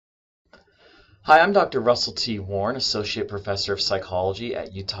Hi, I'm Dr. Russell T. Warren, Associate Professor of Psychology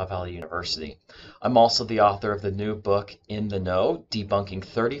at Utah Valley University. I'm also the author of the new book, In the Know, Debunking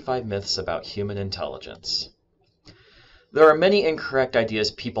 35 Myths About Human Intelligence. There are many incorrect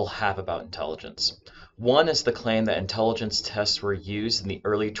ideas people have about intelligence. One is the claim that intelligence tests were used in the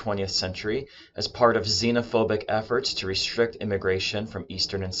early 20th century as part of xenophobic efforts to restrict immigration from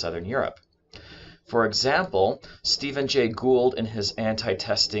Eastern and Southern Europe. For example, Stephen Jay Gould in his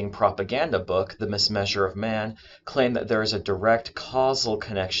anti-testing propaganda book, The Mismeasure of Man, claimed that there is a direct causal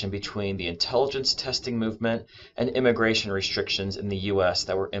connection between the intelligence testing movement and immigration restrictions in the U.S.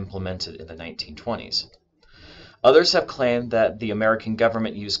 that were implemented in the 1920s. Others have claimed that the American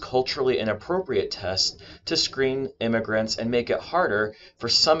government used culturally inappropriate tests to screen immigrants and make it harder for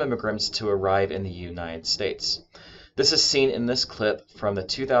some immigrants to arrive in the United States. This is seen in this clip from the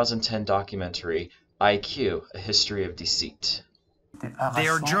 2010 documentary IQ, A History of Deceit.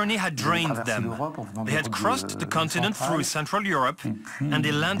 Their journey had drained them. They had crossed the continent through Central Europe, and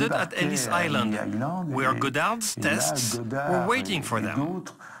they landed at Ellis Island, where Godard's tests were waiting for them.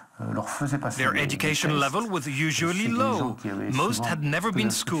 Their education level was usually low. Most had never been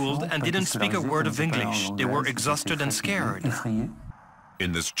schooled and didn't speak a word of English. They were exhausted and scared.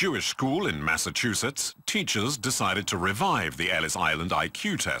 In this Jewish school in Massachusetts, teachers decided to revive the Ellis Island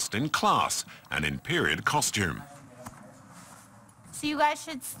IQ test in class and in period costume. So you guys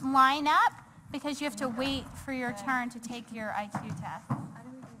should line up because you have to wait for your turn to take your IQ test.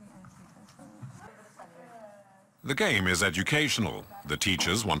 The game is educational. The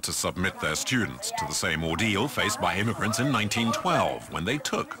teachers want to submit their students to the same ordeal faced by immigrants in 1912 when they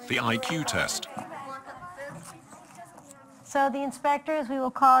took the IQ test. So the inspectors, we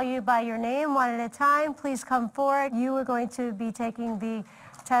will call you by your name one at a time. Please come forward. You are going to be taking the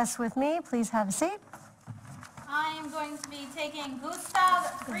test with me. Please have a seat. I am going to be taking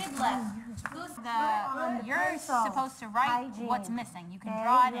Gustav Friedrich. You're supposed to write what's missing. You can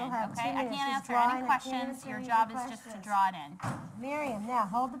draw it in, okay? I can't answer any questions. Your job is just to draw it in. Miriam, now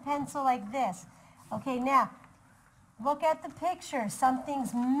hold the pencil like this. Okay, now look at the picture.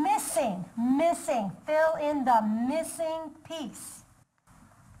 Something's missing. Missing. Fill in the missing piece.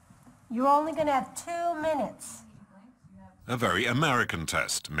 You're only going to have 2 minutes. A very American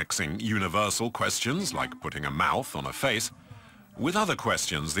test, mixing universal questions like putting a mouth on a face with other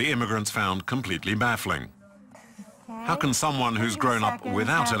questions the immigrants found completely baffling. How can someone who's grown up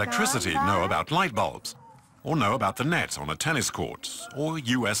without electricity know about light bulbs? Or know about the net on a tennis court? Or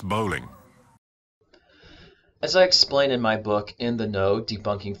US bowling? As I explain in my book, In the Know,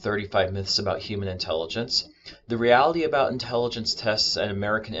 Debunking 35 Myths About Human Intelligence, the reality about intelligence tests and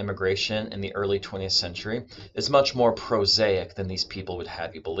American immigration in the early 20th century is much more prosaic than these people would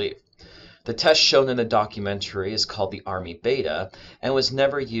have you believe. The test shown in the documentary is called the Army Beta and was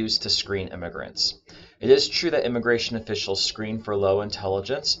never used to screen immigrants. It is true that immigration officials screen for low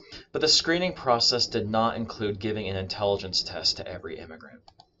intelligence, but the screening process did not include giving an intelligence test to every immigrant.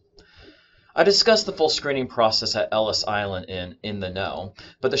 I discussed the full screening process at Ellis Island in the Know,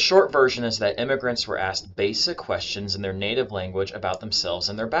 but the short version is that immigrants were asked basic questions in their native language about themselves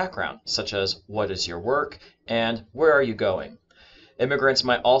and their background, such as, what is your work, and where are you going? Immigrants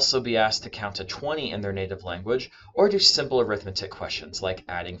might also be asked to count to 20 in their native language, or do simple arithmetic questions like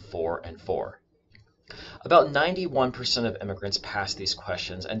adding 4 and 4. About 91% of immigrants passed these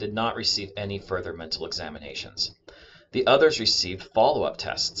questions and did not receive any further mental examinations. The others received follow-up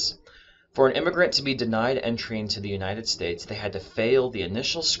tests. For an immigrant to be denied entry into the United States, they had to fail the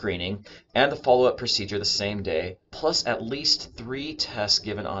initial screening and the follow-up procedure the same day, plus at least 3 tests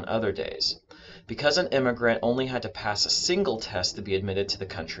given on other days. Because an immigrant only had to pass a single test to be admitted to the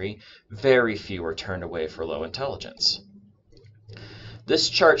country, very few were turned away for low intelligence. This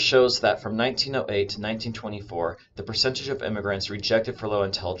chart shows that from 1908 to 1924, the percentage of immigrants rejected for low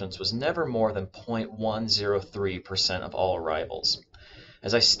intelligence was never more than 0.103% of all arrivals.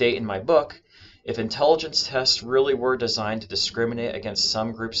 As I state in my book, if intelligence tests really were designed to discriminate against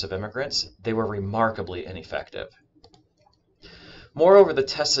some groups of immigrants, they were remarkably ineffective. Moreover, the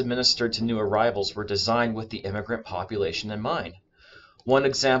tests administered to new arrivals were designed with the immigrant population in mind. One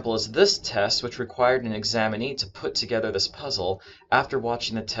example is this test, which required an examinee to put together this puzzle after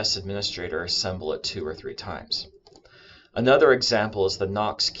watching the test administrator assemble it 2 or 3 times. Another example is the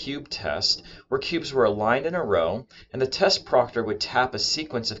Knox cube test, where cubes were aligned in a row, and the test proctor would tap a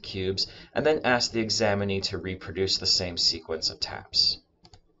sequence of cubes and then ask the examinee to reproduce the same sequence of taps.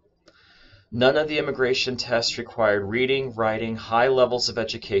 None of the immigration tests required reading, writing, high levels of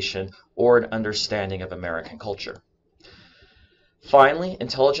education, or an understanding of American culture. Finally,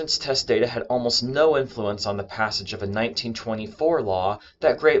 intelligence test data had almost no influence on the passage of a 1924 law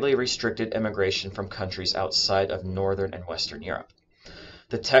that greatly restricted immigration from countries outside of Northern and Western Europe.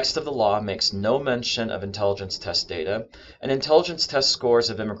 The text of the law makes no mention of intelligence test data, and intelligence test scores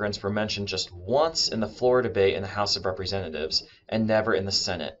of immigrants were mentioned just once in the floor debate in the House of Representatives and never in the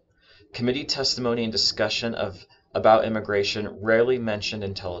Senate. Committee testimony and discussion about immigration rarely mentioned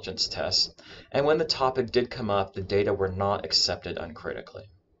intelligence tests, and when the topic did come up, the data were not accepted uncritically.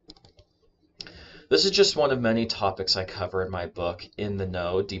 This is just one of many topics I cover in my book, In the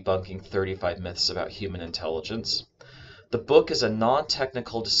Know, Debunking 35 Myths About Human Intelligence. The book is a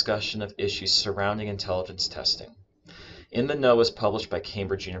non-technical discussion of issues surrounding intelligence testing. In the Know is published by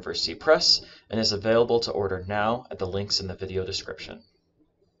Cambridge University Press and is available to order now at the links in the video description.